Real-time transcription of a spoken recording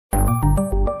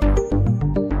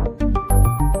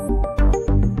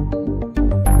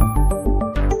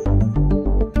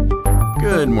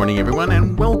Good morning, everyone,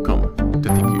 and welcome to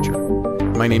Think Future.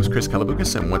 My name's Chris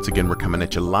Kalabukas, and once again, we're coming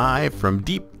at you live from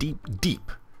deep, deep,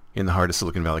 deep in the heart of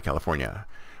Silicon Valley, California.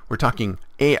 We're talking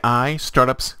AI,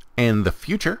 startups, and the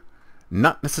future.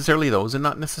 Not necessarily those, and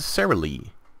not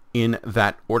necessarily in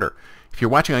that order. If you're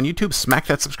watching on YouTube, smack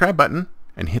that subscribe button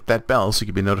and hit that bell so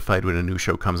you can be notified when a new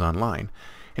show comes online.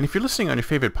 And if you're listening on your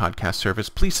favorite podcast service,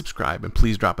 please subscribe and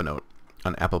please drop a note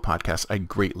on Apple Podcasts. I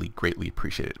greatly, greatly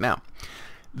appreciate it. Now,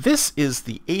 this is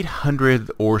the 800th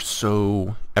or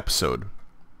so episode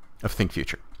of Think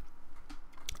Future.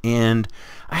 And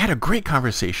I had a great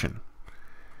conversation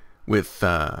with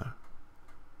one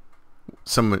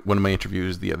of my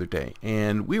interviews the other day.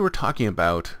 And we were talking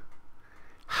about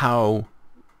how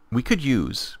we could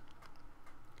use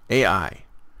AI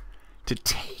to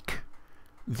take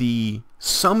the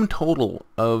sum total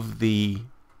of the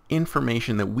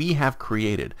information that we have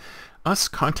created. Us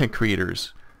content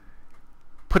creators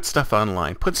put stuff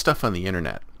online, put stuff on the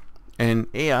internet, and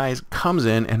AI comes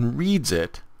in and reads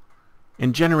it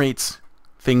and generates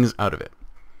things out of it.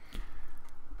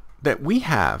 That we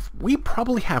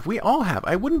all have.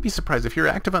 I wouldn't be surprised if you're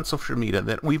active on social media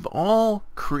that we've all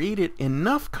created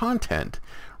enough content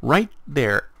right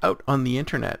there out on the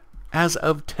internet as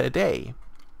of today,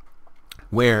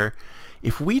 where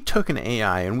if we took an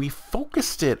AI and we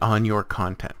focused it on your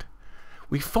content,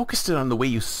 we focused it on the way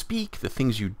you speak, the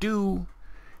things you do,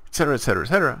 etc., etc.,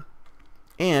 etc.,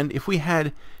 and if we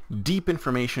had deep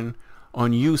information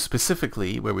on you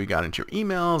specifically, where we got into your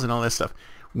emails and all that stuff,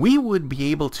 we would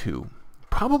be able to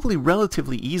probably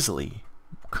relatively easily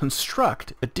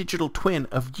construct a digital twin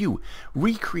of you,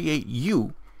 recreate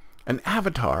you, an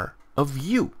avatar of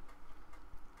you,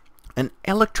 an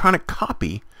electronic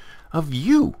copy of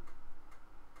you.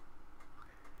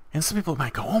 And some people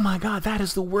might go, oh my God, that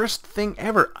is the worst thing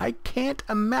ever. I can't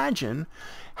imagine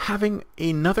having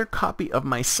another copy of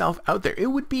myself out there. It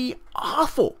would be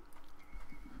awful.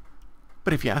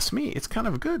 But if you ask me, it's kind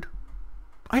of good.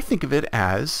 I think of it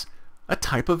as a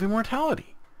type of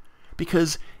immortality.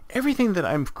 Because everything that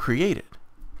I've created,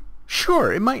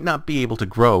 sure, it might not be able to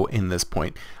grow in this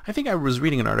point. I think I was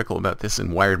reading an article about this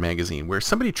in Wired magazine where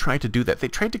somebody tried to do that. They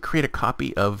tried to create a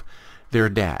copy of their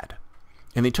dad.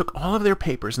 And they took all of their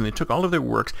papers and they took all of their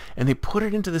works and they put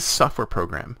it into this software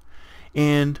program.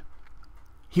 And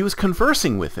he was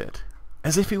conversing with it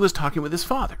as if he was talking with his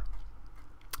father.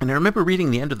 And I remember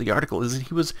reading the end of the article is that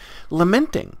he was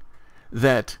lamenting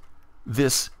that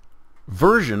this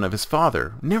version of his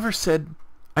father never said,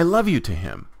 I love you to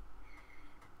him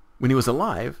when he was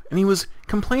alive. And he was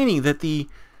complaining that the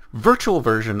virtual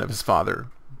version of his father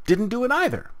didn't do it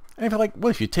either. And I feel like, well,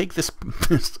 if you take this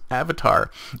avatar,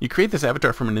 you create this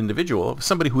avatar from an individual,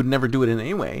 somebody who would never do it in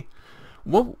any way,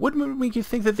 what would make you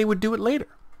think that they would do it later?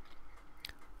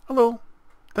 Although,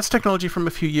 that's technology from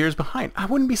a few years behind. I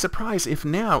wouldn't be surprised if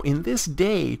now, in this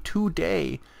day,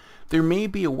 today, there may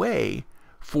be a way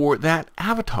for that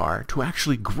avatar to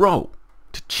actually grow,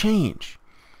 to change,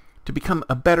 to become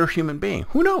a better human being.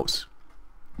 Who knows?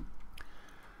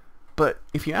 But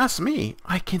if you ask me,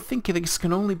 I can think this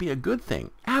can only be a good thing.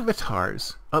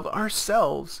 Avatars of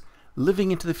ourselves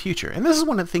living into the future. And this is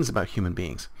one of the things about human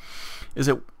beings, is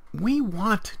that we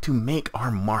want to make our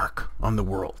mark on the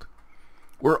world.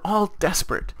 We're all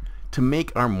desperate to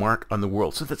make our mark on the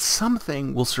world so that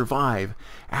something will survive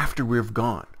after we've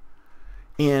gone.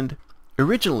 And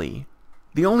originally,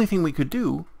 the only thing we could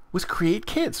do was create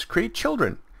kids, create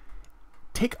children,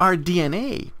 take our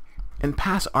DNA and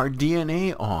pass our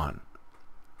DNA on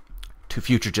to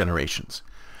future generations.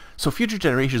 So future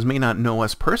generations may not know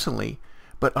us personally,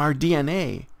 but our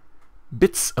DNA,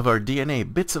 bits of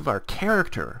our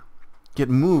character get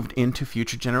moved into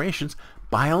future generations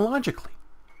biologically.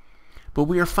 But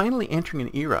we are finally entering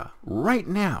an era right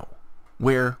now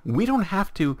where we don't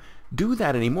have to do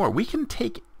that anymore. We can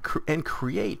take and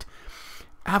create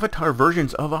avatar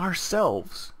versions of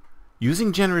ourselves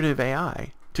using generative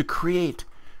AI to create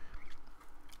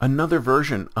another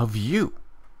version of you.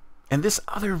 And this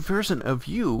other version of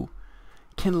you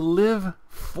can live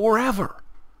forever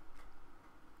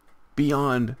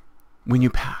beyond when you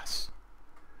pass.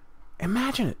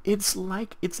 Imagine it. It's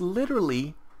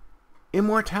literally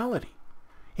immortality.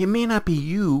 It may not be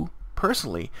you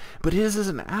personally, but it is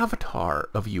an avatar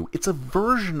of you. It's a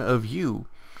version of you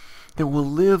that will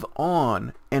live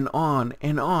on and on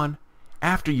and on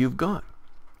after you've gone.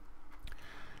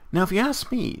 Now, if you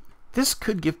ask me, this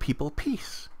could give people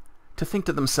peace to think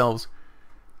to themselves,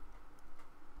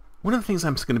 one of the things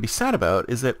I'm going to be sad about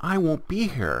is that I won't be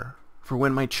here for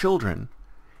when my children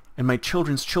and my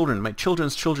children's children, my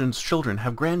children's children's children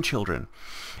have grandchildren,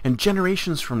 and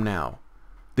generations from now,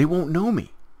 they won't know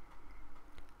me.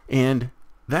 And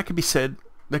that could be said,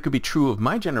 that could be true of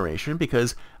my generation,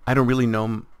 because I don't really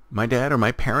know my dad or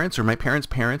my parents'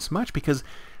 parents much, because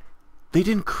they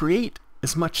didn't create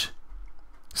as much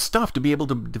stuff to be able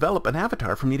to develop an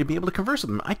avatar for me to be able to converse with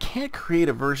them. I can't create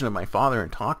a version of my father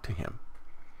and talk to him.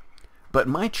 But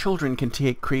my children can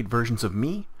create versions of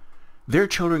me. Their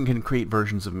children can create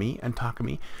versions of me and talk to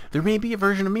me. There may be a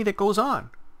version of me that goes on.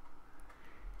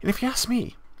 And if you ask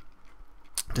me,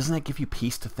 doesn't that give you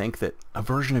peace to think that a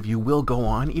version of you will go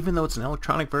on, even though it's an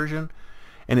electronic version,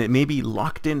 and it may be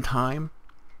locked in time?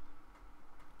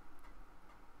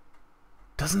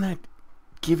 Doesn't that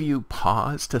give you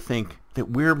pause to think that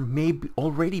we may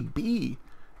already be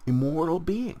immortal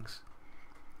beings?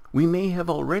 We may have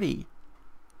already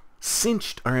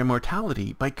cinched our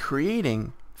immortality by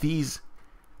creating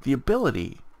the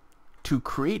ability to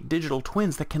create digital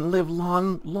twins that can live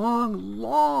long, long,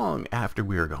 long after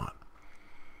we are gone.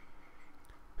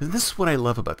 And this is what I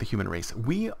love about the human race.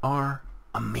 We are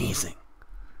amazing.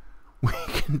 We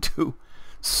can do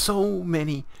so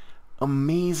many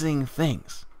amazing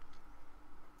things.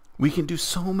 We can do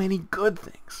so many good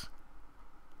things.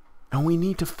 And we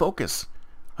need to focus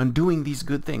on doing these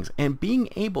good things and being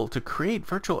able to create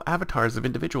virtual avatars of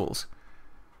individuals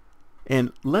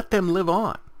and let them live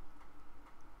on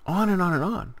and on and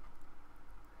on.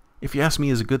 If you ask me,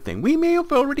 is a good thing. We may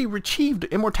have already achieved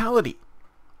immortality.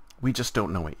 We just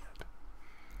don't know it yet.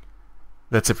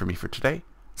 That's it for me for today.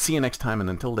 See you next time, and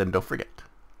until then, don't forget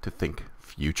to think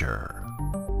future.